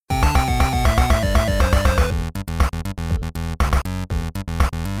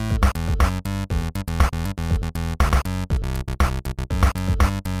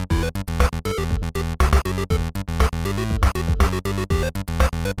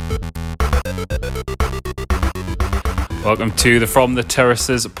Welcome to the From the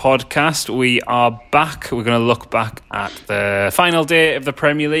Terraces podcast. We are back. We're going to look back at the final day of the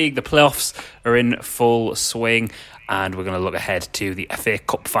Premier League. The playoffs are in full swing, and we're going to look ahead to the FA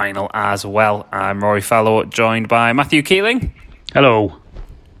Cup final as well. I'm Rory Fallow, joined by Matthew Keeling. Hello.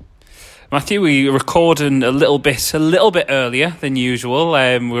 Matthew, we're recording a little bit earlier than usual.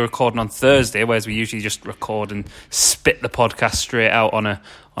 We're recording on Thursday, whereas we usually just record and spit the podcast straight out on a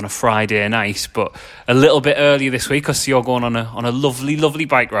Friday night. But a little bit earlier this week, because you're going on a lovely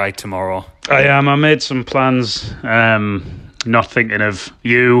bike ride tomorrow. I am. I made some plans. Not thinking of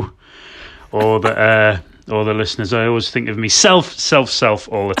you or the listeners. I always think of me self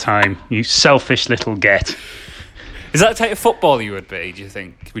all the time. You selfish little get. Is that the type of footballer you would be, do you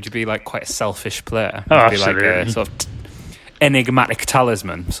think? Would you be like quite a selfish player? Oh, would you absolutely. Be like a sort of enigmatic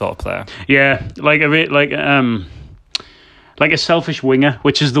talisman sort of player? Yeah, like a selfish winger,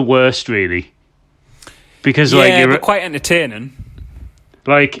 which is the worst, really. Because you're but quite entertaining.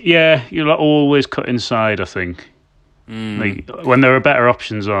 You're always cut inside, I think. Like when there are better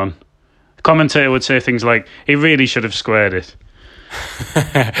options on. The commentator would say things like, he really should have squared it.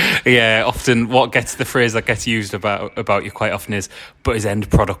 Yeah, often what gets the phrase that gets used about you quite often is, but his end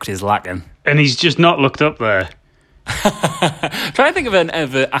product is lacking. And he's just not looked up there. Try to think of an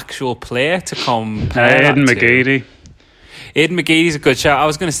actual player to compare Aidan McGeady. Aidan McGeady's a good shout. I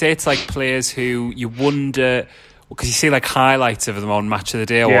was going to say it's like players who you wonder, because you see like highlights of them on Match of the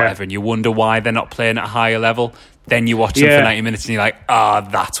Day or whatever, and you wonder why they're not playing at a higher level. Then you watch them for 90 minutes and you're like,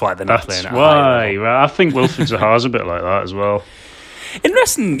 that's why they're not playing at a higher level. Right. I think Wilfried Zaha's a bit like that as well.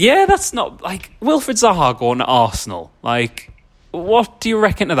 Interesting. Yeah, that's not like Wilfried Zaha going to Arsenal. Like, what do you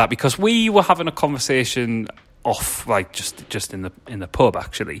reckon of that? Because we were having a conversation off, like just in the pub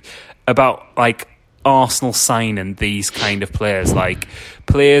actually, about like Arsenal signing these kind of players, like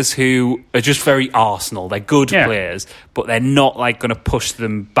players who are just very Arsenal. They're good players, but they're not like going to push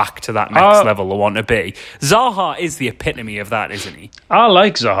them back to that next level they want to be. Zaha is the epitome of that, isn't he? I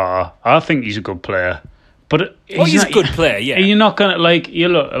like Zaha. I think he's a good player. But he's a good player, yeah. You're not gonna you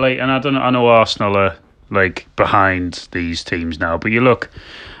look and I know Arsenal are like behind these teams now, but you look,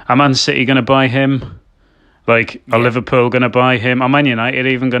 are Man City gonna buy him? Are Liverpool gonna buy him? Are Man United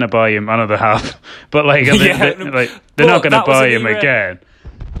even gonna buy him? I know they have, but they're not gonna buy him again.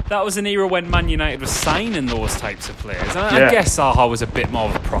 That was an era when Man United was signing those types of players. And I guess Zaha was a bit more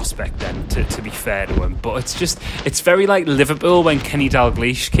of a prospect then, to be fair to him. But it's very like Liverpool when Kenny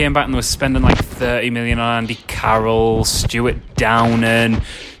Dalglish came back and was spending like 30 million on Andy Carroll, Stuart Downing,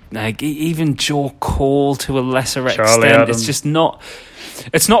 like even Joe Cole to a lesser extent. Adams. It's just not...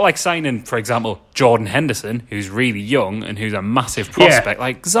 It's not like signing, for example, Jordan Henderson, who's really young and who's a massive prospect. Yeah.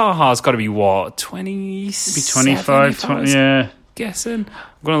 Like Zaha's got to be what, 25, 20, yeah. Guessing.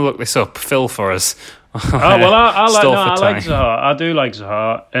 I'm going to look this up. Phil for us. I like Zaha. I do like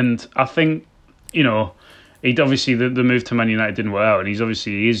Zaha, and I think he obviously the move to Man United didn't work out, and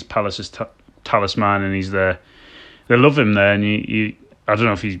he is Palace's talisman, and he's there. They love him there, and I don't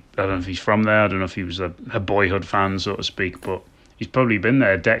know if he's from there. I don't know if he was a boyhood fan, so to speak, but he's probably been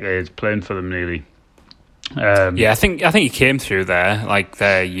there decades playing for them nearly. I think he came through there, like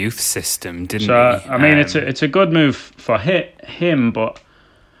their youth system, didn't he? I mean, it's a good move for him, but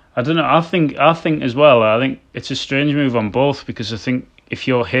I don't know. I think as well. I think it's a strange move on both, because I think if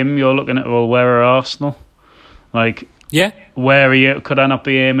you're him, you're looking at, well, where are Arsenal? Where are you? Could I not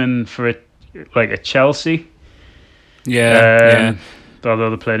be aiming for a Chelsea? Yeah. Although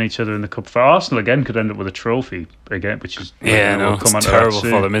they're playing each other in the cup, for Arsenal again could end up with a trophy again, which is it's terrible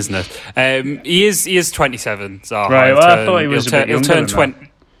for them, isn't it? He is 27. Zaha. Right. Well, I thought he was he'll turn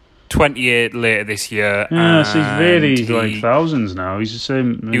 28 later this year. Yeah, so he's really thousands now. He's the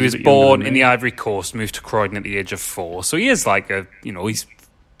same. He was born in the Ivory Coast, moved to Croydon at the age of 4. So he is like he's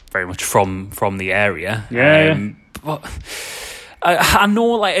very much from the area. But I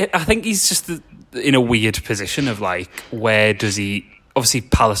know, I think he's just in a weird position of where does he? Obviously,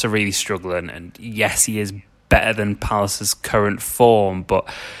 Palace are really struggling, and yes, he is better than Palace's current form, but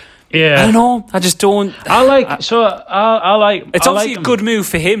I don't know. I just don't. I like. It's obviously a good move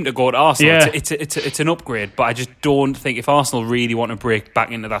for him to go to Arsenal. Yeah. It's an upgrade, but I just don't think if Arsenal really want to break back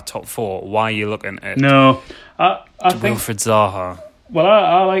into that top 4, why are you looking at I think Wilfried Zaha? Well,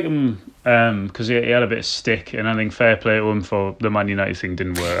 I like him because he had a bit of stick, and I think fair play to him for the Man United thing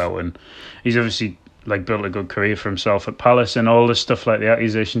didn't work out, and he's obviously built a good career for himself at Palace, and all the stuff like the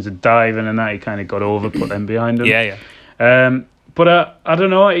accusations of diving and that he kind of got over, put them behind him. But I don't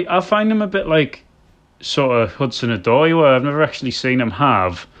know. I find him a bit like sort of Hudson-Odoi, where I've never actually seen him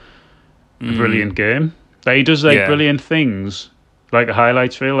have a brilliant game. He does brilliant things, like a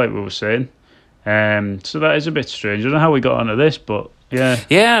highlights reel, like we were saying. So that is a bit strange. I don't know how we got onto this, but yeah.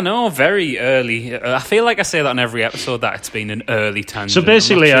 Yeah, no, very early. I feel like I say that on every episode that it's been an early tangent. So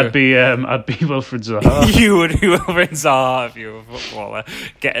basically, I'd be Wilfried Zaha. You would be Wilfried Zaha if you were a footballer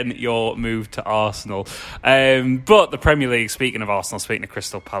getting your move to Arsenal. But the Premier League, speaking of Arsenal, speaking of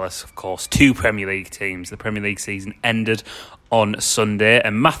Crystal Palace, of course, 2 Premier League teams. The Premier League season ended on Sunday,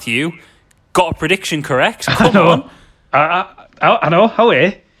 and Matthew got a prediction correct. Come on. I know, how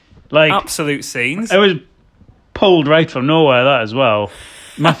like absolute scenes. I was pulled right from nowhere, that as well.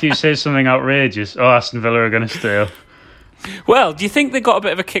 Matthew says something outrageous. Oh, Aston Villa are going to stay up. Well, do you think they got a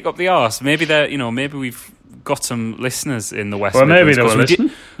bit of a kick up the arse? Maybe maybe we've got some listeners in the West Well, Midlands. maybe they were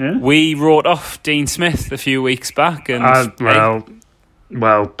listening. Yeah. We wrote off Dean Smith a few weeks back, and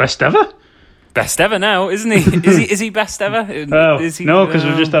well, best ever. Best ever now, isn't he? Is he best ever? Oh, is he, no, because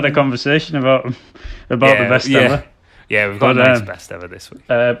we've just had a conversation about the best ever. Yeah, we've got a nice best ever this week.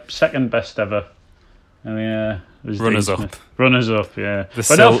 Second best ever. I mean, runners up, yeah.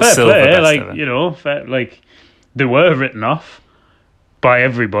 But no, fair play. Like ever. like they were written off by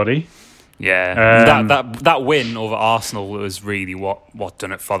everybody. Yeah, that win over Arsenal was really what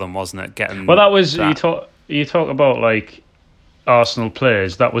done it for them, wasn't it? That was you talk about like Arsenal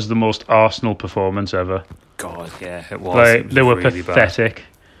players. That was the most Arsenal performance ever. God, yeah, it was. Like, it was they were really pathetic.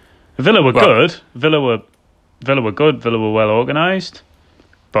 Villa were good. Villa were good. Villa were well organised.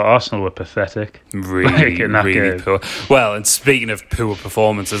 But Arsenal were pathetic. Really poor. Well, and speaking of poor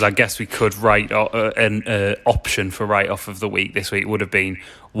performances, I guess we could write an option for write-off of the week this week would have been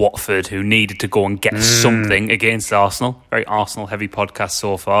Watford, who needed to go and get something against Arsenal. Very Arsenal-heavy podcast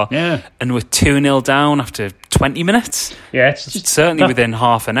so far. Yeah. And we're 2-0 down after 20 minutes. Yeah, it's just certainly within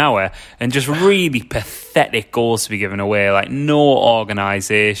half an hour. And just really pathetic goals to be given away. Like, no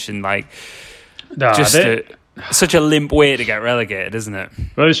organisation. Like, such a limp way to get relegated, isn't it?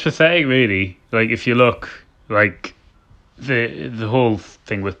 Well, it's pathetic, really. Like, if you look, like, the whole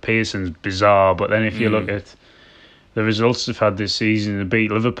thing with Pearson's bizarre, but then if you look at the results they've had this season, they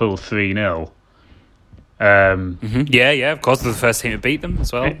beat Liverpool 3-0. Yeah, of course, they're the first team to beat them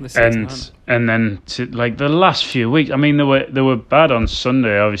as well this season. And then, like, the last few weeks, I mean, they were bad on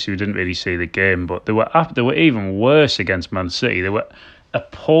Sunday. Obviously, we didn't really see the game, but they were even worse against Man City. They were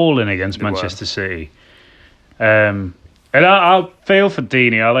appalling against Manchester City. And I feel for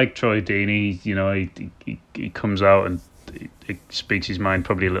Deeney. I like Troy Deeney. You know, he comes out and he speaks his mind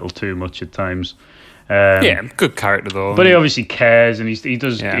probably a little too much at times. Good character though. But he obviously cares, and he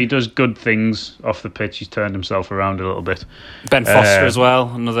does good things off the pitch. He's turned himself around a little bit. Ben Foster as well,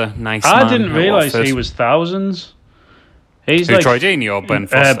 another nice man. I didn't realise he was thousands. He's Who, like Troy Deeney or Ben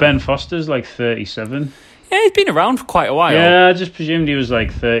Foster? Ben Foster's like 37. Yeah, he's been around for quite a while. Yeah, I just presumed he was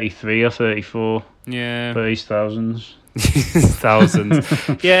like 33 or 34. Yeah. But he's thousands. Thousands.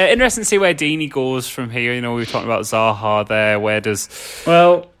 Yeah, interesting to see where Deeney goes from here. You know, we were talking about Zaha there.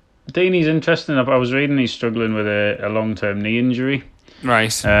 Well, Deeney's interesting. I was reading he's struggling with a long-term knee injury.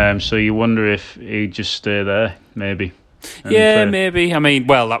 Right. So you wonder if he'd just stay there, maybe. Yeah, maybe. I mean,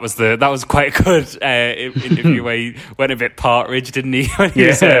 well, that was quite a good interview where he went a bit Partridge, didn't he?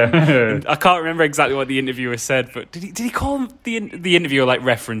 I can't remember exactly what the interviewer said, but did he call him the interviewer like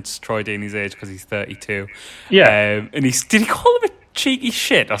reference Troy Deeney's age because he's 32? Yeah, and did he call him a cheeky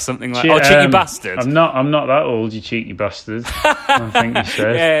shit or something like? Cheeky bastard. I'm not that old, you cheeky bastard. I think he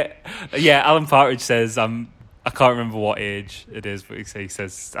said. Yeah. Alan Partridge says I can't remember what age it is, but he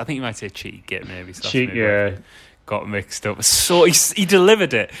says I think he might say cheeky git maybe. So got mixed up. So he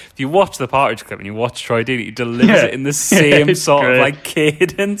delivered it. If you watch the Partridge clip and you watch Troy Deeney, he delivers it in the same sort of like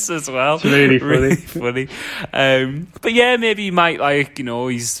cadence as well. It's really funny. But yeah, maybe he might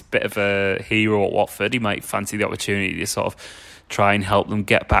he's a bit of a hero at Watford. He might fancy the opportunity to sort of try and help them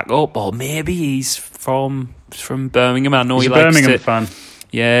get back up. Or maybe he's from Birmingham. I know he's he a likes Birmingham fan.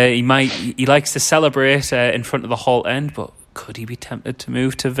 Yeah, he likes to celebrate in front of the Holt End, but could he be tempted to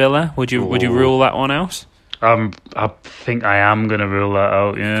move to Villa? Would you rule that one out? I think I am going to rule that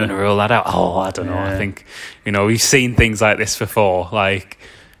out, yeah. Going to rule that out? Oh, I don't know. I think, we've seen things like this before. Like,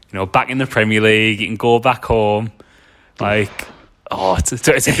 back in the Premier League, you can go back home. Like, it's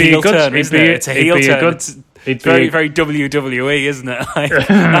a heel turn, isn't it? It's a heel turn. It's very, very WWE, isn't it? Like,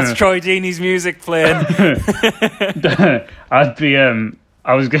 that's Troy Deeney's music playing.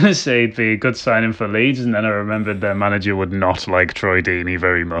 I was going to say it'd be a good signing for Leeds, and then I remembered their manager would not like Troy Deeney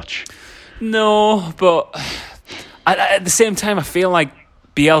very much. No, but at the same time, I feel like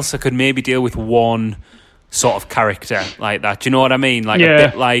Bielsa could maybe deal with one sort of character like that. Do you know what I mean? Like a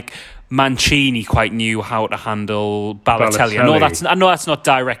bit like Mancini quite knew how to handle Balotelli. I know that's not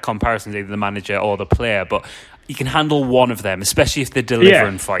direct comparison to either the manager or the player, but he can handle one of them, especially if they're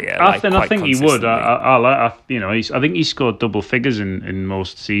delivering for you. I think he would. I think he scored double figures in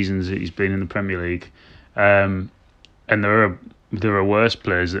most seasons that he's been in the Premier League, and there are worse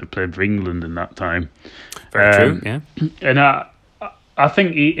players that have played for England in that time. Very true. Yeah, and I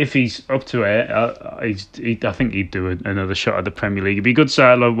think if he's up to it, I think he'd do another shot at the Premier League. It'd be a good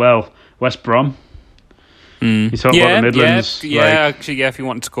side. West Brom. You talk about the Midlands. Actually, if you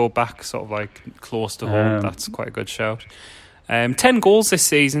wanted to go back sort of like close to home, that's quite a good shout. 10 goals this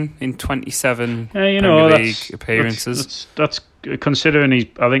season in 27 Premier League appearances. That's considering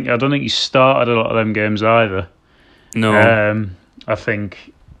I don't think he started a lot of them games either. No. I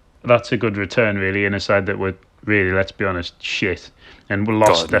think that's a good return, really, in a side that were really, let's be honest, shit. And we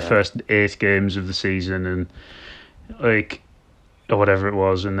lost their first 8 games of the season and or whatever it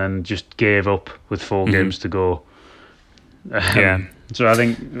was, and then just gave up with 4 games to go. So I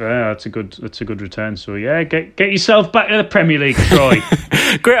think that's a good return. So get yourself back to the Premier League, Troy.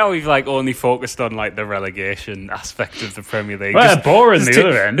 Great how we've only focused on the relegation aspect of the Premier League. Well, boring the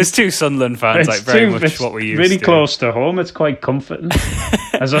other end. There's 2 Sunderland fans, very much what we used really to. Close to home. It's quite comforting.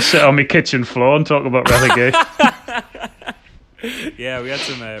 As I sit on my kitchen floor and talk about relegation. Yeah, we had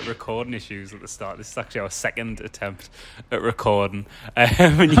some recording issues at the start. This is actually our second attempt at recording.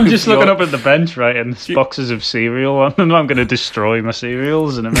 I'm just looking up at the bench, right, and there's boxes of cereal, and I'm going to destroy my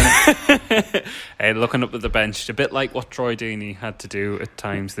cereals in a minute. Hey, looking up at the bench, a bit like what Troy Deeney had to do at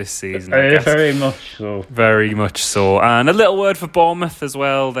times this season. Very much so. Very much so. And a little word for Bournemouth as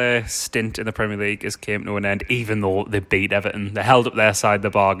well. Their stint in the Premier League has came to an end, even though they beat Everton. They held up their side of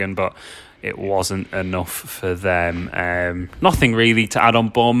the bargain, but it wasn't enough for them. Nothing really to add on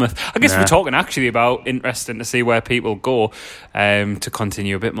Bournemouth. I guess we're talking actually about interesting to see where people go to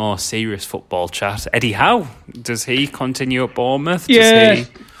continue a bit more serious football chat. Eddie Howe, does he continue at Bournemouth?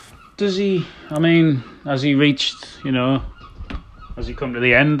 Does he? I mean, has he reached, has he come to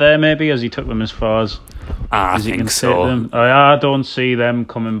the end there maybe? Has he took them as far as I think so. I don't see them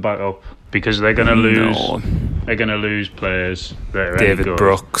coming back up. Because they're going to lose. They're going to lose players that are David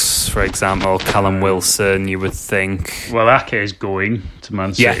Brooks, for example, Callum Wilson. You would think. Well, Ake is going to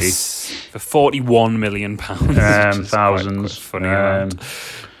Man City. Yes, for £41 million. Thousands. Funny amount.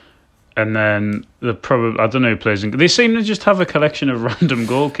 And then the probably I don't know who plays in. They seem to just have a collection of random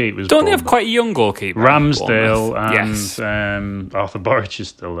goalkeepers. Don't they have quite a young goalkeeper? Ramsdale and Arthur Boric is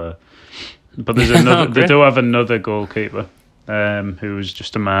still there. But there's another. They do have another goalkeeper. Who's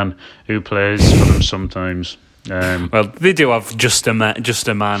just a man who plays for them sometimes. Well, they do have just a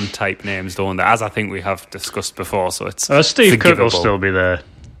man type names, don't they? As I think we have discussed before, so it's Steve Cook will still be there.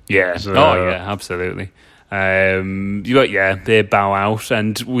 Yeah. So, absolutely. They bow out,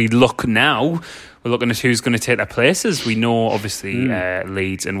 and we look now. We're looking at who's going to take their places. We know, obviously,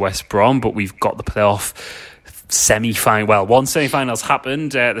 Leeds and West Brom, but we've got the playoff semi-final. Well, one semi-final's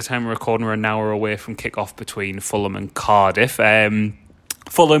happened. At the time we're recording, we're an hour away from kick-off between Fulham and Cardiff.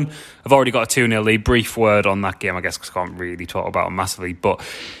 Fulham have already got a 2-0 lead. Brief word on that game, I guess, because I can't really talk about it massively, but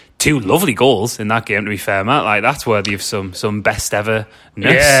 2 lovely goals in that game, to be fair, Matt. That's worthy of some best ever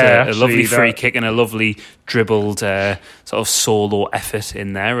a lovely free kick and a lovely dribbled sort of solo effort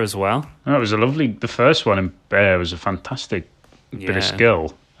in there as well. It was the first one in Bear was a fantastic bit of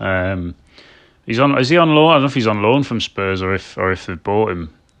skill. Is he on loan? I don't know if he's on loan from Spurs or if they bought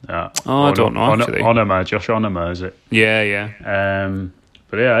him. I don't know, actually. Josh Onoma, is it? Yeah.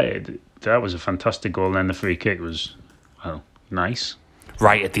 That was a fantastic goal, and then the free kick was, nice.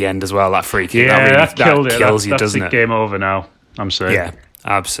 Right at the end as well, that free kick. Yeah, that kills you, doesn't it? That's the game over now, I'm saying. Yeah.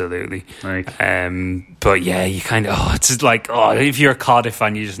 Absolutely. But yeah, you kind of, it's just if you're a Cardiff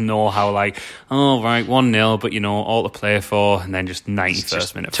fan, you just know how 1-0, but all to play for, and then just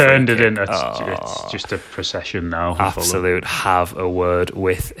 91st minute. Turned it into, it's just a procession now. Absolute, have a word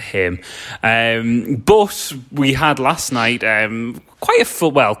with him. But we had last night quite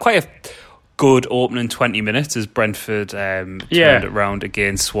a good opening 20 minutes as Brentford turned it round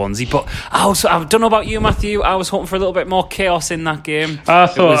against Swansea. But I don't know about you, Matthew. I was hoping for a little bit more chaos in that game. I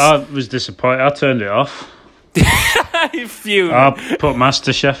thought I was disappointed. I turned it off. You fumed. I put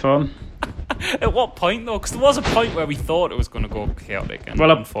MasterChef on. At what point, though? Because there was a point where we thought it was going to go chaotic. And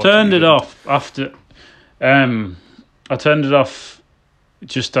I turned it off after... I turned it off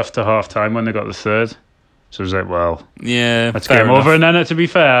just after half-time when they got the third. So I was like, well, that's game over. And then, to be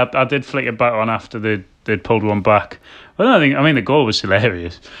fair, I did flick it back on after they'd pulled one back. The goal was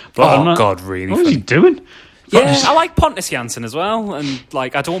hilarious. But God, really? What was he doing? Yeah, I like Pontus Jansson as well, and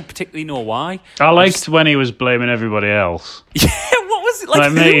I don't particularly know why. I liked when he was blaming everybody else. Yeah, what was it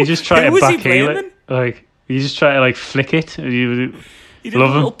like? Mate, he just tried to backheel it. He just tried to flick it. He did a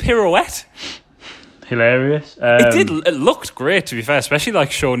little pirouette. hilarious. It looked great, to be fair, especially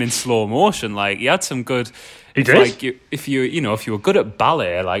like shown in slow motion. Like he had some good. He did. Like if you were good at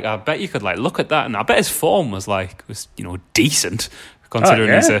ballet, like I bet you could like look at that, and I bet his form was decent,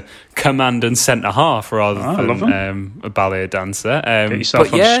 considering he's a command and centre half rather than a ballet dancer. Get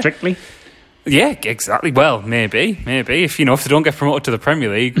yourself on Strictly. Yeah, exactly. Well, maybe if if they don't get promoted to the Premier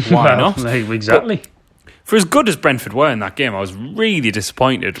League, why not? Exactly. But for as good as Brentford were in that game, I was really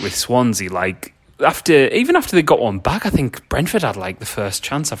disappointed with Swansea. Like after they got one back, I think Brentford had like the first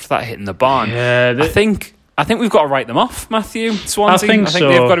chance after that hitting the barn. Yeah, I think we've got to write them off, Matthew. Swansea. I think so.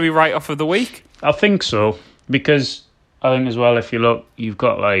 They've got to be right off of the week. I think so, because I think as well, if you look, you've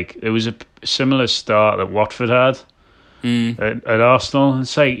got like there was a similar start that Watford had at Arsenal.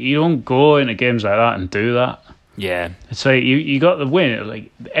 It's like you don't go into games like that and do that. Yeah, it's like you got the win.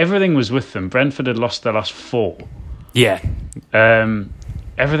 Like everything was with them. Brentford had lost their last 4. Yeah,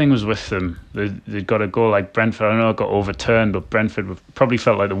 everything was with them. They'd got a goal like Brentford. I know it got overturned, but Brentford probably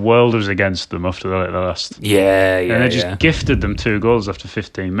felt like the world was against them after the last. Yeah, and they just gifted them 2 goals after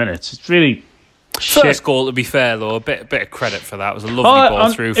 15 minutes. It's really. First goal, to be fair, though, a bit of credit for that. It was a lovely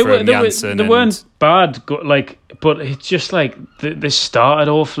ball through from Janssen. They weren't bad, but it's just like they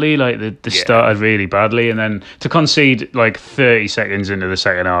started awfully. Like they started really badly, and then to concede like 30 seconds into the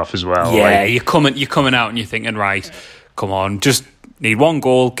second half as well. Yeah, you're coming out and you're thinking, right, come on, just need 1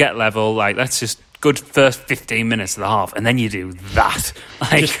 goal, get level. Like let's just good first 15 minutes of the half, and then you do that.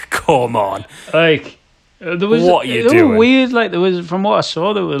 Like, come on, like. What are you doing? They were weird. Like there was, from what I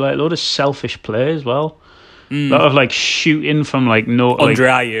saw, there were like a load of selfish play as well. A lot of like shooting from like no. Andre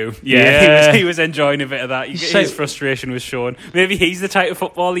Ayew, yeah. He was enjoying a bit of that. His frustration was shown. Maybe he's the type of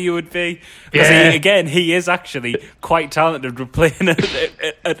footballer you would be. Because he is actually quite talented. We're playing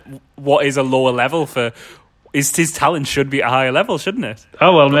at what is a lower level for. His talent should be at a higher level, shouldn't it?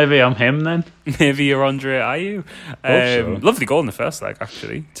 Oh well, maybe I'm him then. Maybe you're Andre Ayew. So. Lovely goal in the first leg,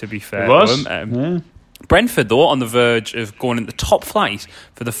 actually. To be fair, it was. Brentford, though, on the verge of going into the top flight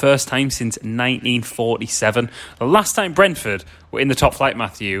for the first time since 1947. The last time Brentford were in the top flight,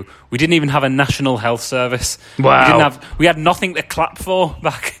 Matthew, we didn't even have a national health service. Wow. We had nothing to clap for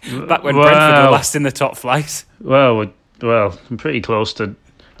back when Brentford were last in the top flight. Well, I'm pretty close to...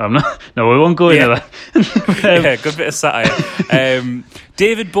 I'm not. No, we won't go into that. Good bit of satire.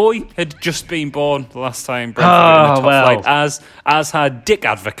 David Bowie had just been born the last time Brentford were in the top flight, as had Dick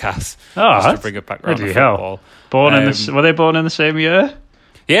Advocaat. Just to bring it back around to football. Were they born in the same year?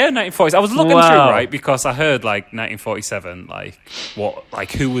 Yeah, 1947. I was looking through, right, because I heard like 1947,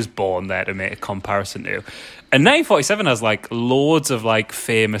 who was born there to make a comparison to. And 1947 has like loads of like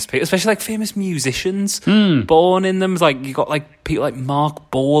famous people, especially like famous musicians born in them. Like you got like people like Mark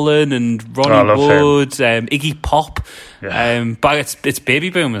Bolan and Ronnie Wood, Iggy Pop. Yeah. But it's baby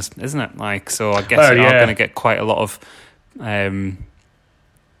boomers, isn't it? Like, so I guess you're going to get quite a lot of.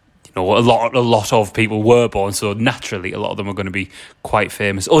 A lot of people were born, so naturally a lot of them are going to be quite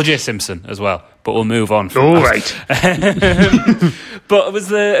famous. O.J. Simpson as well, but we'll move on from that. Right. But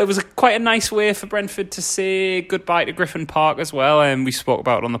it was quite a nice way for Brentford to say goodbye to Griffin Park as well, and we spoke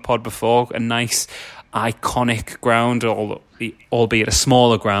about it on the pod before. A nice, iconic ground, albeit a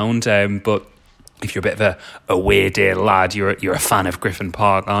smaller ground, but if you're a bit of a away day lad, you're a fan of Griffin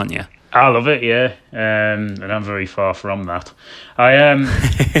Park, aren't you? I love it, yeah, and I'm very far from that. I am.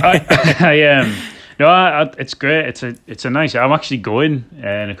 I am. No, it's great. It's a nice. I'm actually going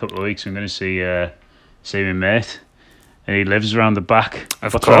in a couple of weeks. I'm going to see my mate, and he lives around the back.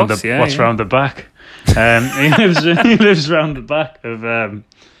 Of course, what's round the back? He lives around the back of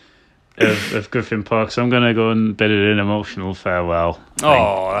Griffin Park, so I'm going to go and bid it an emotional farewell.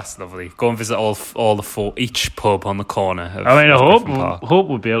 Oh, that's lovely. Go and visit each pub on the corner. I hope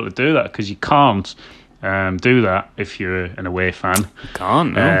we'll be able to do that, because you can't do that if you're an away fan. You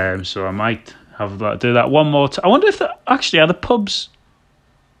can't, no. So I might do that one more time. I wonder if are the pubs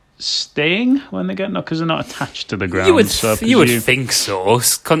staying when they get because they're not attached to the ground. You would think so,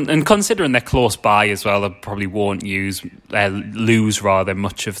 and considering they're close by as well, they probably won't lose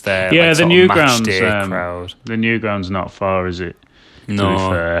much of their the new grounds crowd. The new ground's not far, is it? No, to be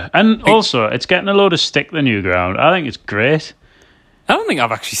fair. And also it's getting a load of stick. The new ground, I think it's great. I don't think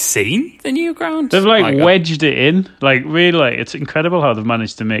I've actually seen the new ground. They've wedged it in, really. It's incredible how they've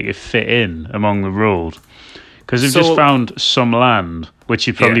managed to make it fit in among the road. Because they've just found some land which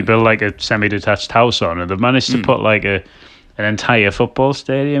you'd probably build like a semi-detached house on, and they've managed to put like an entire football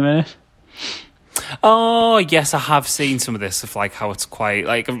stadium in it. Oh yes, I have seen some of this of like how it's quite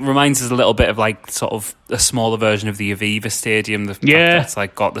like it reminds us a little bit of like sort of a smaller version of the Aviva Stadium. That's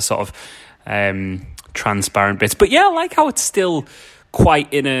like got the sort of transparent bits, but I like how it's still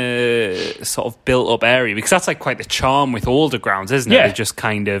quite in a sort of built-up area, because that's like quite the charm with older grounds, isn't it? Yeah. They just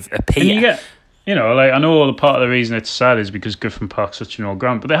kind of appear. And you get, like I know part of the reason it's sad is because Griffin Park's such an old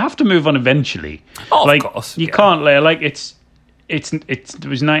ground, but they have to move on eventually. Oh, like, of course. You yeah. can't it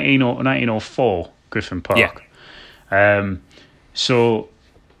was 1904 Griffin Park. Yeah. So,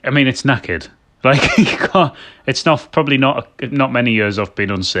 I mean, it's knackered. Like, you can't. It's probably not many years off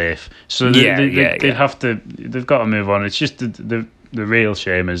being unsafe. So they'd have to. They've got to move on. It's just the real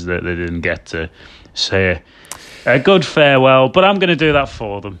shame is that they didn't get to say a good farewell. But I'm going to do that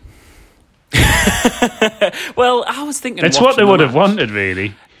for them. Well, I was thinking it's what they would have wanted,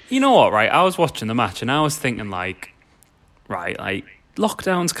 really. You know what, right? I was watching the match and I was thinking, like,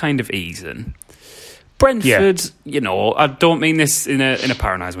 lockdown's kind of easing. Brentford, I don't mean this in a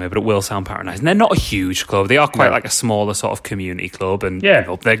patronising way, but it will sound patronising. They're not a huge club. They are quite like a smaller sort of community club, and they're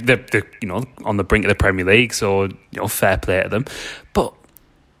on the brink of the Premier League, so fair play to them. But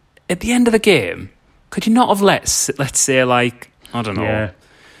at the end of the game, could you not have let's say, like, I don't know. Yeah.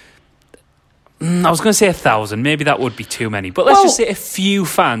 I was going to say 1,000. Maybe that would be too many. But let's just say a few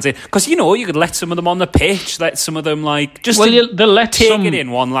fans in. Because, you could let some of them on the pitch, let some of them, like, just they'll take it in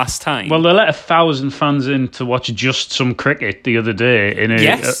one last time. Well, they let 1,000 fans in to watch just some cricket the other day.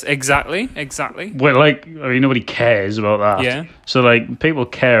 Yes, exactly. Well, like, I mean, nobody cares about that. Yeah. So, like, people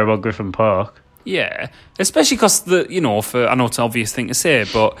care about Griffin Park. Yeah. Especially because, I know it's an obvious thing to say,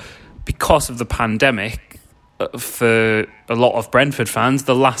 but because of the pandemic, for a lot of Brentford fans,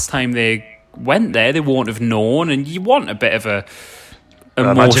 the last time they went there, they won't have known, and you want a bit of a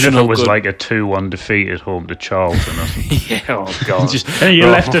imagine if it was like a 2-1 defeat at home to Charlton or something. Yeah, oh god. And you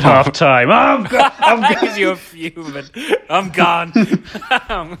left at half time. I'm gone. You're fuming. I'm gone.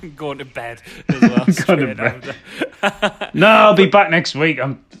 I'm going to bed as well. Going to bed. No, I'll be back next week.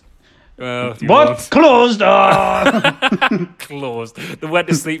 Well, what? Won't. Closed? Oh. Closed. They went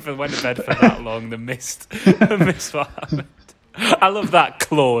to bed for that long. They missed what happened. I love that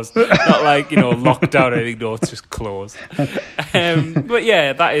closed. Not like, locked down or anything. No, it's just closed. But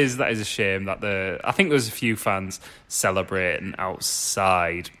yeah, that is a shame that I think there was a few fans celebrating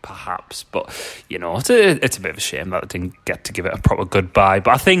outside, perhaps. But, it's a bit of a shame that they didn't get to give it a proper goodbye.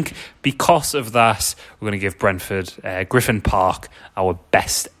 But I think because of that, we're going to give Brentford, Griffin Park, our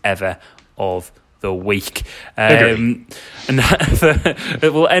best ever of the week. And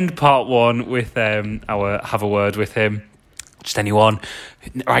we'll end part one with our Have a Word with Him. Just anyone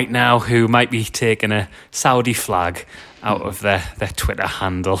right now who might be taking a Saudi flag out of their Twitter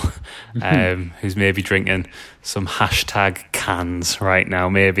handle, who's maybe drinking some hashtag cans right now.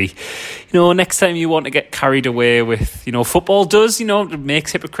 Maybe, next time you want to get carried away with, football does, it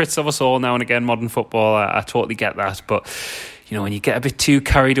makes hypocrites of us all now and again, modern football. I totally get that. But, when you get a bit too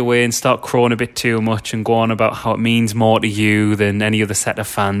carried away and start crowing a bit too much and go on about how it means more to you than any other set of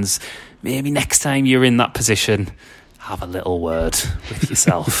fans, maybe next time you're in that position, have a little word with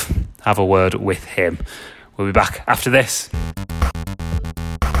yourself. Have a word with him. We'll be back after this.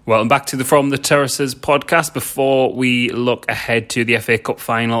 Welcome back to the From the Terraces podcast. Before we look ahead to the FA Cup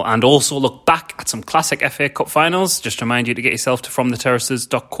final and also look back at some classic FA Cup finals, just remind you to get yourself to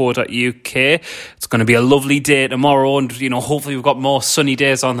fromtheterraces.co.uk. It's going to be a lovely day tomorrow, and hopefully we've got more sunny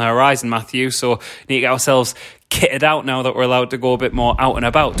days on the horizon, Matthew. So we need to get ourselves kitted out now that we're allowed to go a bit more out and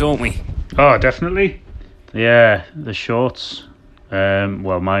about, don't we? Oh, definitely. Yeah, the shorts.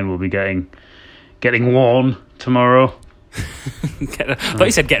 Mine will be getting worn tomorrow. I thought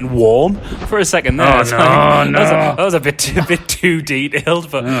you said getting warm for a second there. Oh, no. That was a bit too detailed,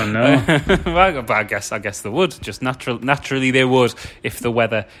 but oh, no. But I guess they would. Just naturally they would if the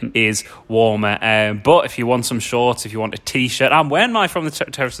weather is warmer. But if you want some shorts, if you want a t-shirt, I'm wearing my From the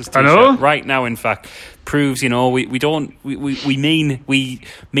Terraces t-shirt right now. In fact, proves we mean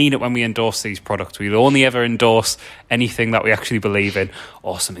it when we endorse these products. We only ever endorse anything that we actually believe in,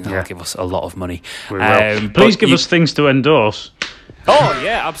 or something that will give us a lot of money. We will. Please give us things to endorse. Oh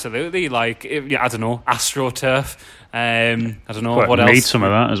yeah, absolutely. Like, I don't know, AstroTurf. I don't know what else. Need some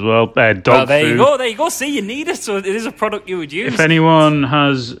of that as well. Dog there food. There you go. See, you need it, so it is a product you would use. If anyone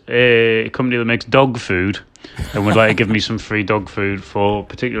has a company that makes dog food and would like to give me some free dog food for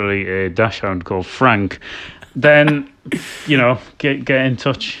particularly a dachshund called Frank, then get in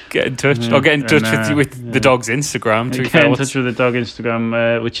touch. Get in touch, or get in touch with the dog's Instagram. Get in touch with the dog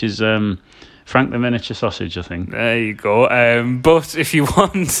Instagram, which is Frank the Miniature Sausage, I think. There you go. But if you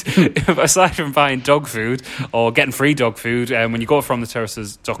want, aside from buying dog food or getting free dog food, when you go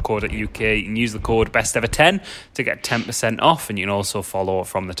fromtheterraces.co.uk, you can use the code BESTEVER10 to get 10% off. And you can also follow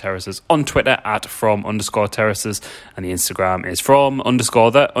From the Terraces on Twitter at @from_terraces. And the Instagram is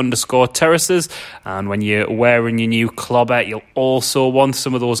from_the_terraces. And when you're wearing your new clobber, you'll also want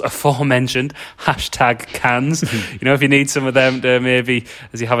some of those aforementioned hashtag cans. If you need some of them to maybe,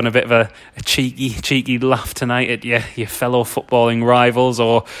 as you're having a bit of a cheeky laugh tonight at your fellow footballing rivals,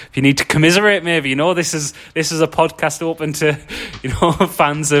 or if you need to commiserate, maybe this is a podcast open to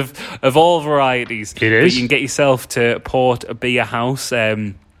fans of all varieties. It is. But you can get yourself to Port Beer House.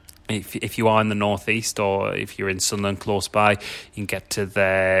 If you are in the northeast, or if you're in Sunderland close by, you can get to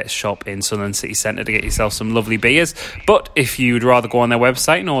their shop in Sunderland City Centre to get yourself some lovely beers. But if you'd rather go on their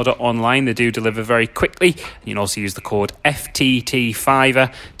website and order online, they do deliver very quickly. You can also use the code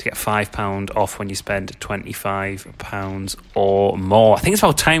FTT5 to get £5 off when you spend £25 or more. I think it's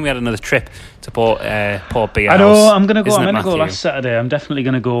about time we had another trip to Port Beer House. I know. I'm going to go. Isn't I'm it, going to go Matthew? last Saturday. I'm definitely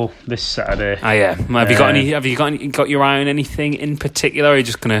going to go this Saturday. Oh yeah. Have you got your eye on anything in particular? Or are you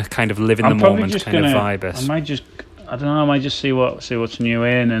just going to kind of live in the moment, kind of vibe it? I might just see what's new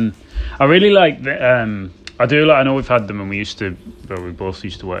in, and I really like the. I know we've had them and we both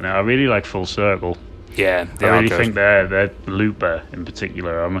used to work now. I really like Full Circle. Yeah, I really think their Looper in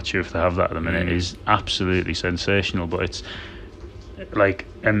particular, I'm not sure if they have that at the minute, is absolutely sensational, but it's like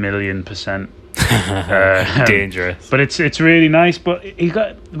 1,000,000% dangerous. But it's really nice. But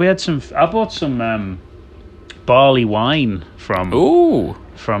I bought some barley wine from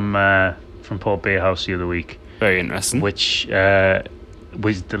Port Beer House the other week. Very interesting. Which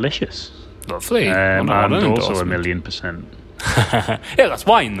was delicious. Lovely. And also 1,000,000%. Yeah, that's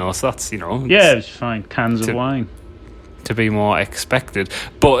wine though, so that's, yeah, it's fine. Cans of wine. To be more expected.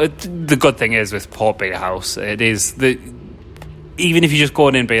 But the good thing is with Port Beer House, it is that even if you just go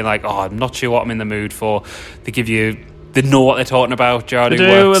in being like, I'm not sure what I'm in the mood for, they know what they're talking about. Jared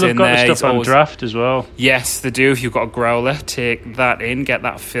works in there. They've got the stuff on draft as well. Yes, they do. If you've got a growler, take that in, get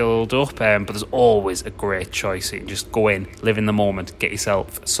that filled up. But there's always a great choice. You can just go in, live in the moment, get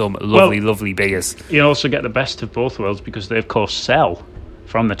yourself some lovely beers. You also get the best of both worlds because they, of course, sell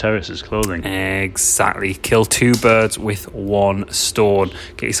From the Terraces clothing. Exactly. Kill two birds with one stone.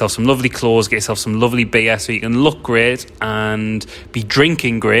 Get yourself some lovely clothes, get yourself some lovely beer so you can look great and be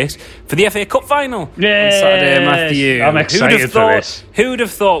drinking great for the FA Cup final on Saturday, Matthew. I'm excited for this. Who'd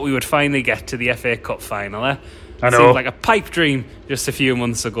have thought we would finally get to the FA Cup final, eh? I know. Seemed like a pipe dream just a few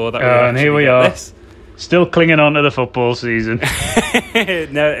months ago. And here we are. This. Still clinging on to the football season.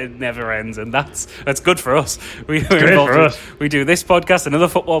 It never ends, and that's good for us. We do this podcast, another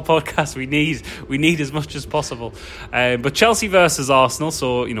football podcast. We need as much as possible. But Chelsea versus Arsenal,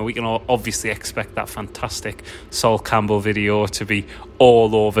 so we can obviously expect that fantastic Sol Campbell video to be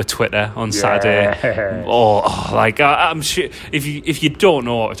all over Twitter on Saturday. I'm sure if you don't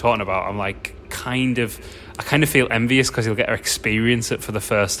know what we're talking about, I'm like I kind of feel envious because you'll get to experience it for the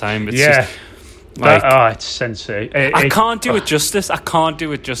first time. It's just. It's sensational. I can't do it justice. I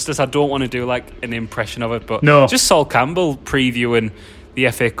don't want to do like an impression of it, but just Sol Campbell previewing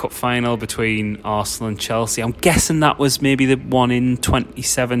the FA Cup final between Arsenal and Chelsea. I'm guessing that was maybe the one in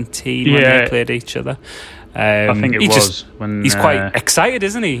 2017 when they played each other. I think it was. He's quite excited,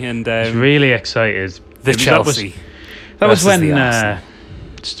 isn't he? And he's really excited. Chelsea. That was when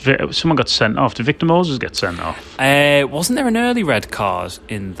someone got sent off. Did Victor Moses get sent off? Wasn't there an early red card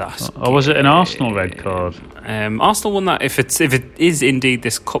in that? Or was it an Arsenal red card? Arsenal won that. If it is indeed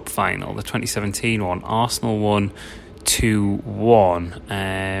this cup final, the 2017 one, Arsenal won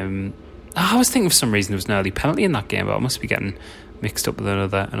 2-1. I was thinking for some reason there was an early penalty in that game, but I must be getting mixed up with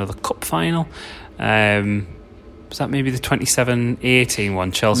another cup final. Was that maybe the 27-18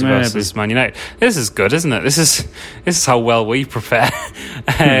 one, Chelsea versus Man United? This is good, isn't it? This is how well we prepare.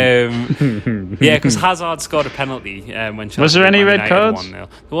 Because Hazard scored a penalty when Chelsea. Was there any red cards? 1-0. There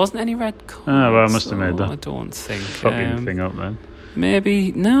wasn't any red cards. Oh, well, I must have made that. I don't think. Fucking thing up then.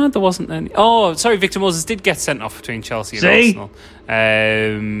 Maybe. No, there wasn't any. Oh, sorry, Victor Moses did get sent off between Chelsea and Arsenal.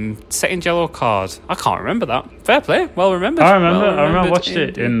 Second yellow card. I can't remember that. Fair play. Well remembered. I remember. I watched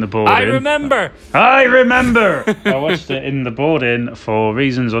it in the board. I remember. I watched it in the board in for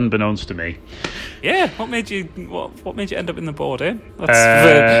reasons unbeknownst to me. Yeah. What made you end up in the board in? For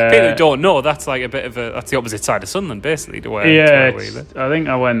people who don't know, that's like a bit of that's the opposite side of Sunderland, basically. I think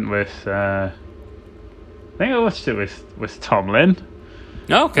I went with. I think I watched it with Tom Lynn.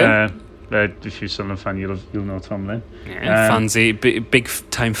 Oh, okay. If you're a Sunderland fan, you'll know Tom Lynn. Yeah, big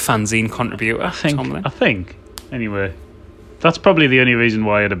time fanzine contributor. I think. Anyway, That's probably the only reason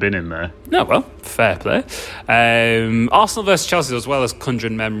why I'd have been in there. No, well, fair play. Arsenal versus Chelsea, as well as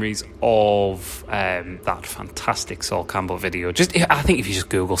conjuring memories of that fantastic Sol Campbell video. I think if you just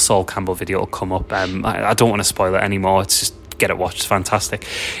Google Sol Campbell video, it'll come up. I don't want to spoil it anymore. It's just get it watched. It's fantastic.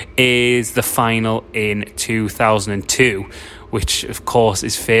 Is the final in 2002, which of course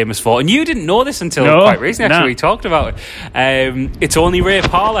is famous for, and you didn't know this until quite recently. Actually, we talked about it. It's only Ray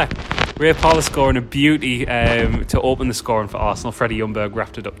Parlour. Ray Parlour scoring a beauty to open the scoring for Arsenal. Freddie Ljungberg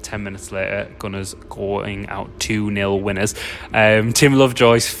wrapped it up 10 minutes later. Gunners going out 2-0 winners. Tim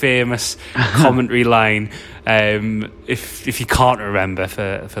Lovejoy's famous commentary line. If you can't remember,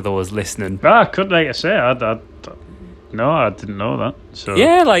 for those listening, I couldn't, like I say, I didn't know that. So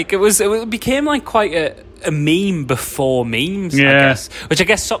yeah, like it became like quite a meme before memes, I guess. Which I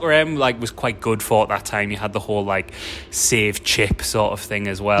guess Soccer M was quite good for at that time. You had the whole save chip sort of thing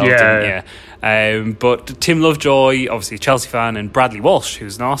as well, didn't you? But Tim Lovejoy, obviously a Chelsea fan, and Bradley Walsh,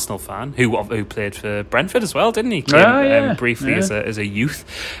 who's an Arsenal fan, who played for Brentford as well, didn't he? Came briefly as a youth.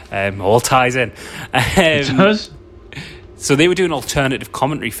 All ties in. It does. So they were doing alternative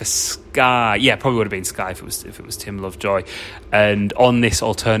commentary for Sky. Yeah, probably would have been Sky if it was Tim Lovejoy. And on this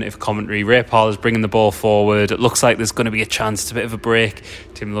alternative commentary, Ray Parlour's bringing the ball forward. It looks like there's going to be a chance. It's a bit of a break.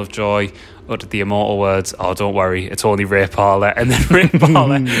 Tim Lovejoy uttered the immortal words, "Oh, don't worry, it's only Ray Parlour." And then Ray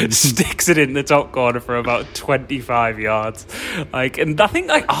Parlour sticks it in the top corner for about 25 yards. And I think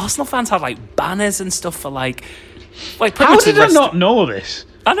Arsenal fans had banners and stuff for How did I not know this?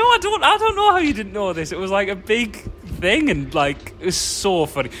 I know. I don't know how you didn't know this. It was a big thing, and it was so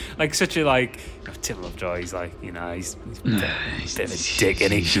funny. Such a Tim Lovejoy. He's he's a bit of a dick,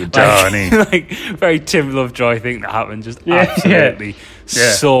 isn't he? Very Tim Lovejoy thing that happened. Just absolutely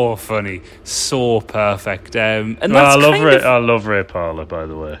so funny, so perfect. And that's I love Ray Parlour, by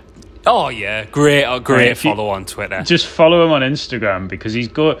the way. Oh yeah, great follow on Twitter. Just follow him on Instagram because he's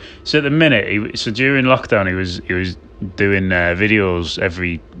got. So at the minute, during lockdown, he was doing videos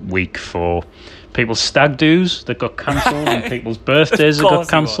every week for people's stag do's that got cancelled and people's birthdays that got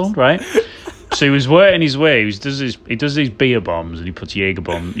cancelled, right? So he was working his way. He does these beer bombs and he puts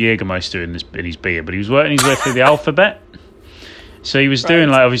Jägermeister in his beer, but he was working his way through the alphabet. So he was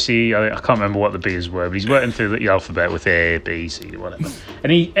doing obviously I can't remember what the beers were, but he's working through the alphabet with A, B, C, whatever.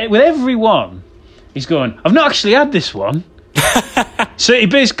 And with every one, he's going, "I've not actually had this one." So he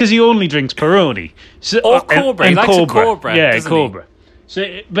basically, because he only drinks Peroni, or Cobra, he likes a Cobra, yeah, Cobra.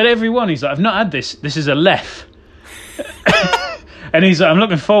 So, but every one he's like, "I've not had this. This is a Lef." And he's like, "I'm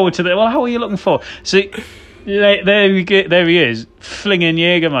looking forward to that." Well, how are you looking forward? So there he is, flinging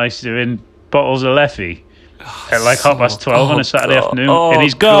Jägermeister in bottles of Leffy at 12:30 on a Saturday afternoon in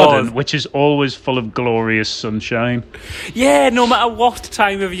his garden, which is always full of glorious sunshine. Yeah, no matter what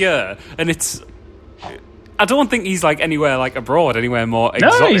time of year, and it's. I don't think he's anywhere abroad, anywhere more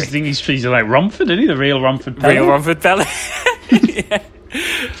exotic. No, he's like Romford, isn't he? The real Romford Pellet. Real Romford Pellet. Yeah.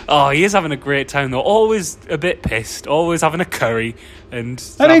 Oh, he is having a great time though. Always a bit pissed. Always having a curry and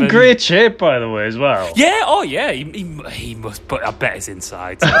in great shape, by the way, as well. Yeah. Oh, yeah. He must. But I bet he's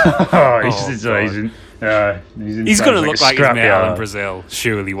inside. He's going to look like his mate Alan Brazil.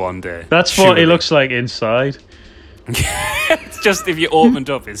 Surely one day. That's what he looks like inside. It's just if you opened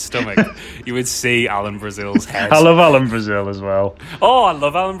up his stomach, you would see Alan Brazil's head. I love Alan Brazil as well. Oh, I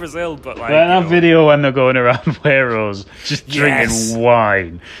love Alan Brazil, but that video when they're going around Wales just drinking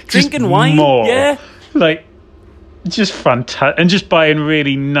wine, more, yeah, just fantastic, and just buying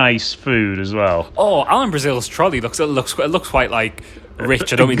really nice food as well. Oh, Alan Brazil's trolley looks quite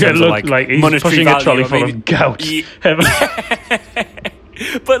rich. I don't mean in terms of he's monetary pushing value, a trolley full of gout.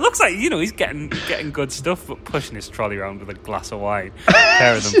 But it looks like he's getting good stuff, but pushing his trolley around with a glass of wine.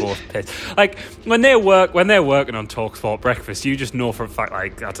 Pair of them both pissed. When they're working on TalkSport breakfast, you just know for a fact. I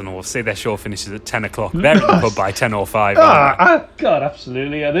don't know. Say their show finishes at 10:00. They're in the pub by 10:05. God,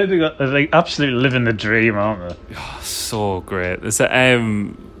 absolutely. I think they're absolutely living the dream, aren't they? Oh, so great. There's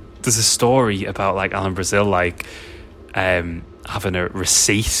a story about Alan Brazil having a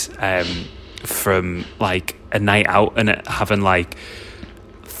receipt from a night out and it having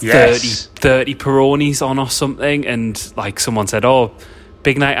 30 Peronis on or something, and someone said, "Oh,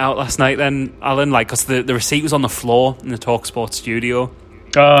 big night out last night then, Alan," because the receipt was on the floor in the TalkSport studio.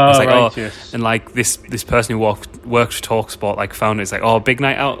 Yes. And this person who worked for TalkSport found it. It's "Oh, big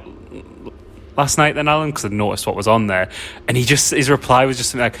night out last night then, Alan," because I noticed what was on there, and his reply was just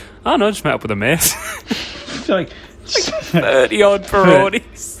something "Oh no, just met up with a mate." 30 odd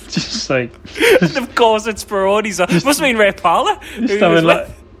Peronis. Just and of course it's Peronis. Must have been Ray Parlour.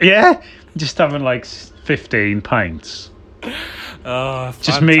 Just having 15 pints. Oh,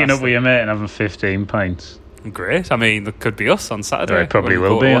 just meeting up with your mate and having 15 pints. Great. I mean, that could be us on Saturday. It probably when we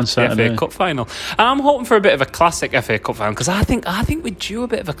will go be to on watch the Saturday. FA Cup final. And I'm hoping for a bit of a classic FA Cup final because I think we're due a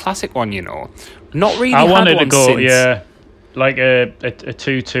bit of a classic one. Not really. I had wanted to one go, since. like a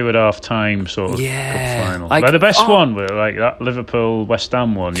 2-2 at half time sort of cup final. like the best one were like that Liverpool West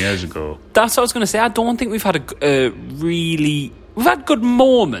Ham one years ago. That's what I was going to say. I don't think we've had a really. We've had good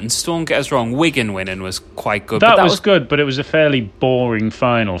moments. Don't get us wrong. Wigan winning was quite good. That was good, but it was a fairly boring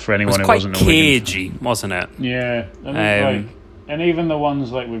final for anyone who wasn't a Wigan fan. Cagey, wasn't it? Yeah, and even the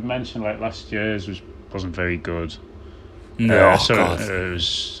ones like we've mentioned, like last year's wasn't very good. No, so God. It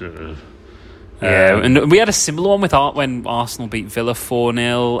was. And we had a similar one with when Arsenal beat Villa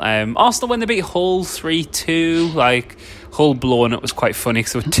 4-0. Arsenal when they beat Hull 3-2. Like Hull blowing up was quite funny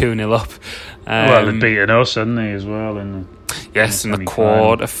because they were 2-0 up. Well, they'd beaten us, hadn't they, as well? In the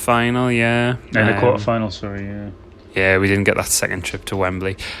quarter final, yeah. In the quarter final, sorry, yeah. Yeah, we didn't get that second trip to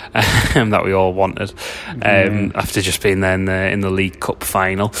Wembley that we all wanted after just being there in the League Cup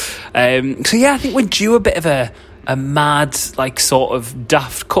final. So yeah, I think we're due a bit of a mad, like sort of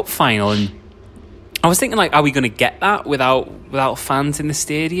daft cup final, and I was thinking, like, are we going to get that without fans in the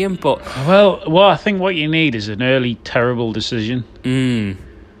stadium? But I think what you need is an early terrible decision.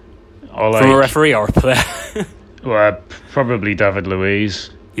 Or from a referee or a player. Well, probably David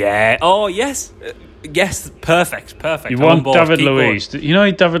Luiz. Yeah. Oh, yes. Yes, perfect. You want David Luiz.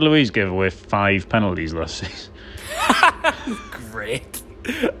 David Luiz gave away 5 penalties last season. Great.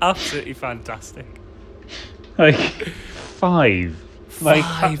 Absolutely fantastic. Like, 5. Like,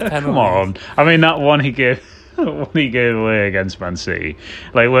 5 penalties. Come on. I mean, that one he gave away against Man City,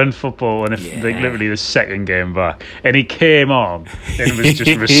 like when literally the second game back, and he came on and was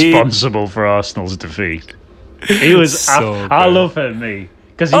just responsible for Arsenal's defeat. He was. I love him,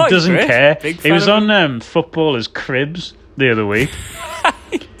 because he doesn't care. He was on Footballers' Cribs the other week,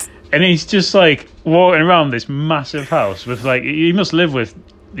 and he's just like walking around this massive house with like he must live with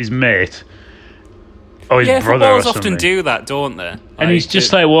his mate. His brother footballers or something. often do that, don't they? And he's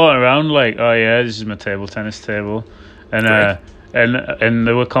just like walking around like, oh yeah, this is my table tennis table, and and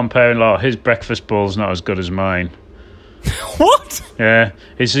they were comparing like his breakfast bowl's not as good as mine. What? Yeah,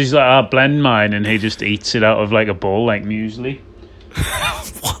 he's like, I blend mine, and he just eats it out of like a bowl like muesli.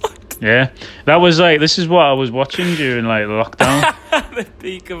 What? Yeah, that was like this is what I was watching during like lockdown. The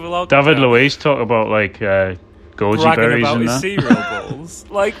peak of lockdown. David Luiz talk about like goji bragging berries about and his that. cereal bowls.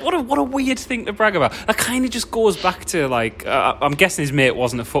 Like, what a weird thing to brag about. That kind of just goes back to like I'm guessing his mate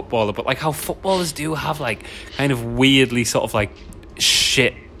wasn't a footballer, but like how footballers do have like kind of weirdly sort of like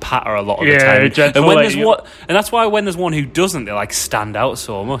shit patter a lot of the time. And when there's and that's why when there's one who doesn't, they like stand out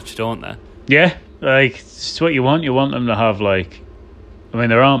so much, don't they? Yeah, like it's what you want. You want them to have like, I mean,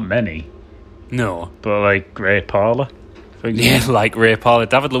 there aren't many. No, but like Ray Parlour. Yeah, like Ray Parlour.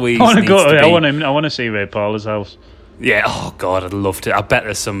 David Luiz. I want to see Ray Parlour's house. Yeah. Oh God, I'd love to. I bet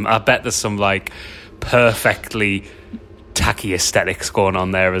there's some like perfectly tacky aesthetics going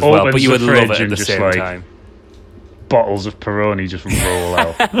on there as well. But you would love it at the same time. Bottles of Peroni just roll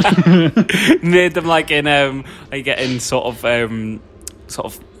out. Made them like in sort of I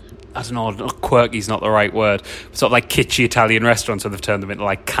don't know, quirky's not the right word. Sort of like kitschy Italian restaurants, so they've turned them into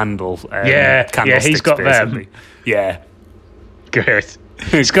like candlesticks, he's got basically. them. Yeah. Great.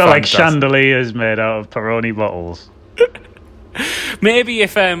 It's got like chandeliers made out of Peroni bottles. Maybe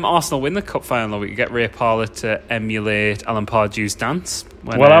if Arsenal win the cup final, we could get Ray Parlour to emulate Alan Pardew's dance.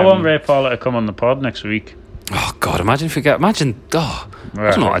 I want Ray Parlour to come on the pod next week. Oh God! I don't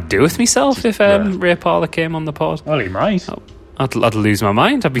know what I'd do with myself if Ray Parlour came on the pod. Well, he might. I'd lose my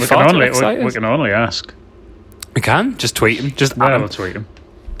mind. I'd be far too excited. We can only ask. We can just tweet him. Just at him. We'll tweet him.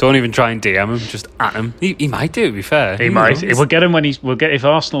 Don't even try and DM him. Just at him. He might do. To be fair, he might. We'll get him when if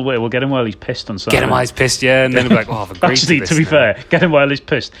Arsenal win, we'll get him while he's pissed on Saturday. Get him while he's pissed, yeah, and then he'll be like, "Oh, I've agreed." Actually, to be fair, get him while he's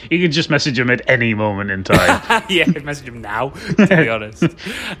pissed. You can just message him at any moment in time. Yeah, message him now. To be honest,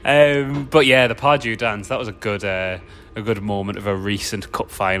 but yeah, the Pardew dance, that was a good moment of a recent cup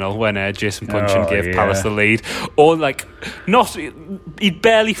final when Jason Punchin gave Palace the lead. Or he'd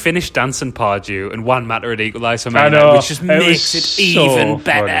barely finished dancing Pardew, and Juan Mata had equalised for Man United, which just makes it even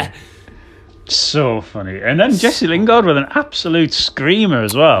better. So funny. And then Jesse Lingard with an absolute screamer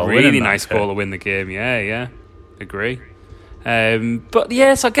as well. Really nice goal to win the game. Yeah, agree. But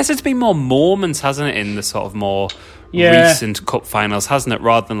yeah, so I guess it's been more moments, hasn't it, in the sort of more recent cup finals, hasn't it,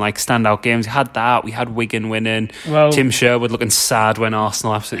 rather than like standout games. We had that. We had Wigan winning. Tim Sherwood looking sad when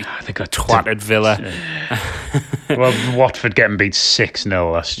Arsenal absolutely twatted Villa. Watford getting beat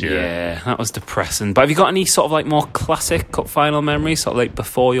 6-0 last year. Yeah, that was depressing. But have you got any sort of like more classic cup final memories, sort of like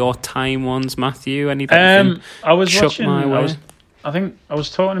before your time ones, Matthew? Anything? I was chuck watching. My way? I think I was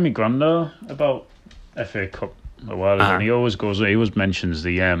talking to my grando about FA Cup a while ago, and he always mentions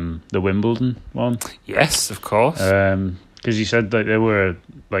the Wimbledon one. Yes, of course. Because he said that they were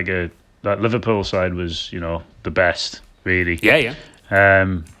that Liverpool side was, the best, really. Yeah.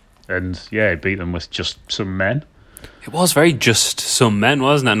 And he beat them with just some men. It was very just some men,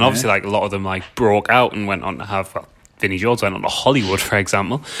 wasn't it? And obviously, a lot of them broke out and went on to have. Well, Vinnie Jones went on to Hollywood, for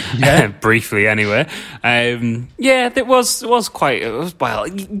example. Yeah. Briefly, anyway. It was quite. Well, I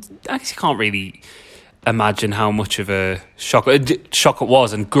guess you can't really imagine how much of a shock it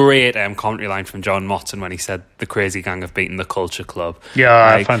was, and great commentary line from John Motton when he said the Crazy Gang have beaten the Culture Club.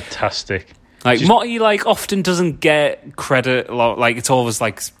 Yeah, fantastic. Motti often doesn't get credit. It's always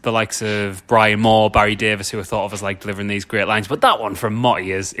the likes of Brian Moore, Barry Davis, who are thought of as delivering these great lines. But that one from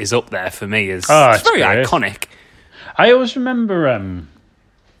Motti is up there for me. It's very great. Iconic. I always remember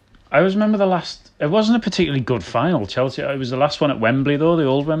the last. It wasn't a particularly good final. Chelsea. It was the last one at Wembley, though, the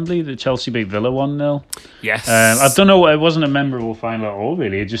old Wembley. The Chelsea beat Villa 1-0. Yes. I don't know. It wasn't a memorable final at all.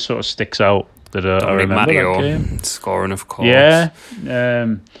 Really, it just sort of sticks out that I remember that game. Scoring, of course. Yeah.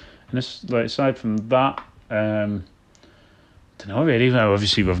 And this, aside from that, I don't know really.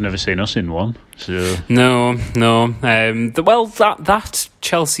 Obviously, we've never seen us in one. So no. That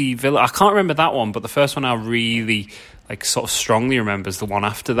Chelsea Villa. I can't remember that one, but the first one I really sort of strongly remembers the one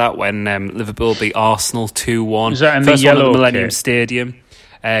after that when Liverpool beat Arsenal 2-1. Is that in first the yellow one at the Millennium kit? Stadium?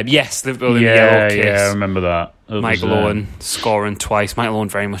 Yes, Liverpool in the yellow kit. Yeah, I remember that. Michael Owen scoring twice. Michael Owen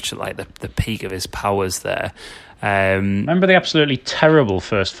very much at the peak of his powers there. Remember the absolutely terrible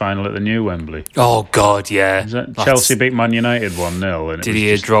first final at the new Wembley? Oh God, yeah. Chelsea beat Man United 1-0. And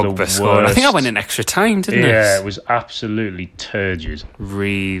Didier Drogba scored. I think I went in extra time, didn't it? Yeah, it was absolutely turgid.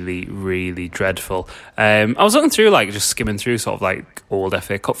 Really, really dreadful. I was looking through, just skimming through sort of old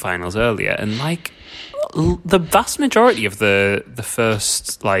FA Cup finals earlier, and the vast majority of the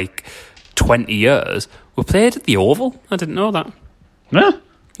first 20 years were played at the Oval. I didn't know that. Huh?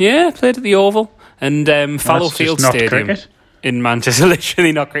 Yeah, played at the Oval. And Fallowfield Stadium cricket. In Manchester,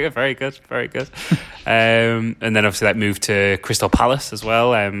 literally not cricket. Very good, very good. And then obviously moved to Crystal Palace as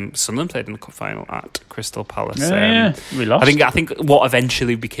well. Sunderland played in the cup final at Crystal Palace. We lost. I think what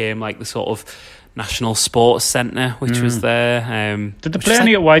eventually became the sort of National Sports Centre, which was there. Did they play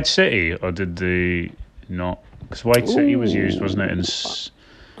any at White City, or did they not? Because White City was used, wasn't it, in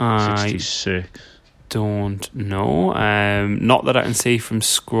 66? Don't know. Not that I can see from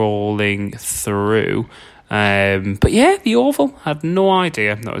scrolling through. But yeah, the Oval, had no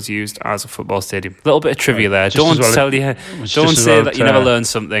idea that was used as a football stadium. A little bit of trivia there. Don't say that you never learn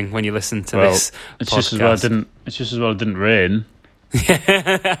something when you listen to this it's podcast. Just as well it didn't rain.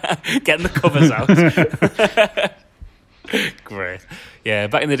 Getting the covers out. Great. Yeah,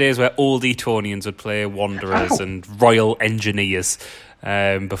 back in the days where old Etonians would play Wanderers and Royal Engineers.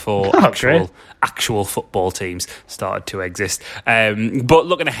 Before actual football teams started to exist. But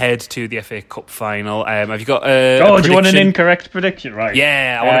looking ahead to the FA Cup final, have you got a do you want an incorrect prediction? Right.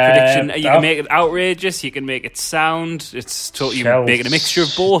 Yeah, I want a prediction. You can make it outrageous, you can make it sound. It's totally, you can make it a mixture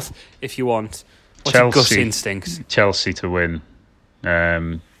of both if you want. What's your gut instinct? Chelsea to win.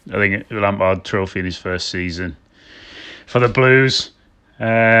 I think Lampard trophy in his first season. For the Blues.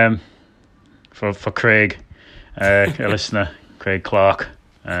 For Craig, a listener. Craig Clark.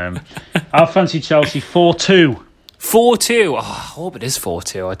 I fancy Chelsea 4-2. 4-2. Oh, I hope it is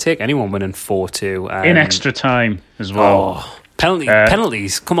 4-2. I'd take anyone winning 4-2. In extra time as well. Oh,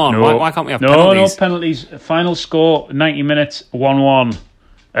 penalties. Come on. Why can't we have penalties? No penalties. Final score, 90 minutes, 1-1.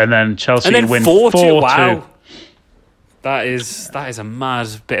 And then Chelsea win 4-2. Wow. That is a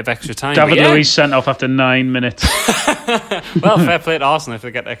mad bit of extra time. David Luiz sent off after 9 minutes. Well, fair play to Arsenal if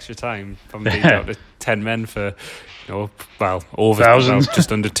they get extra time. From being out to 10 men for... over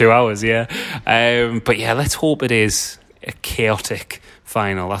just under 2 hours, yeah. But yeah, let's hope it is a chaotic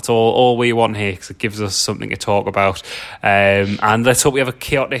final. That's all we want here, because it gives us something to talk about. And let's hope we have a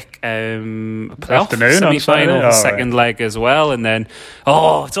chaotic playoff semi-final, second leg as well. And then,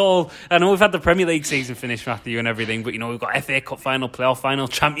 it's all... I know we've had the Premier League season finished, Matthew, and everything, but we've got FA Cup final, playoff final,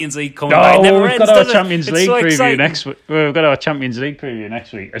 Champions League coming back. It never ends, we've got our Champions League preview next week. We've got our Champions League preview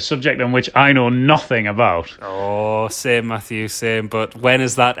next week, a subject on which I know nothing about. Oh, same, Matthew, same. But when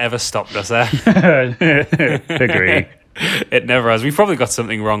has that ever stopped us, eh? Agree. It never has. We've probably got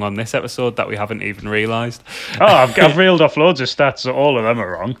something wrong on this episode that we haven't even realised. I've reeled off loads of stats, so all of them are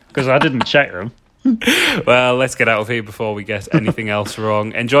wrong, because I didn't check them. Well, let's get out of here before we get anything else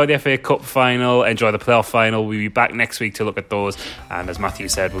wrong. Enjoy the FA Cup final, enjoy the playoff final. We'll be back next week to look at those, and as Matthew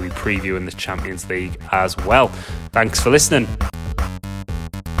said, we'll be previewing the Champions League as well. Thanks for listening.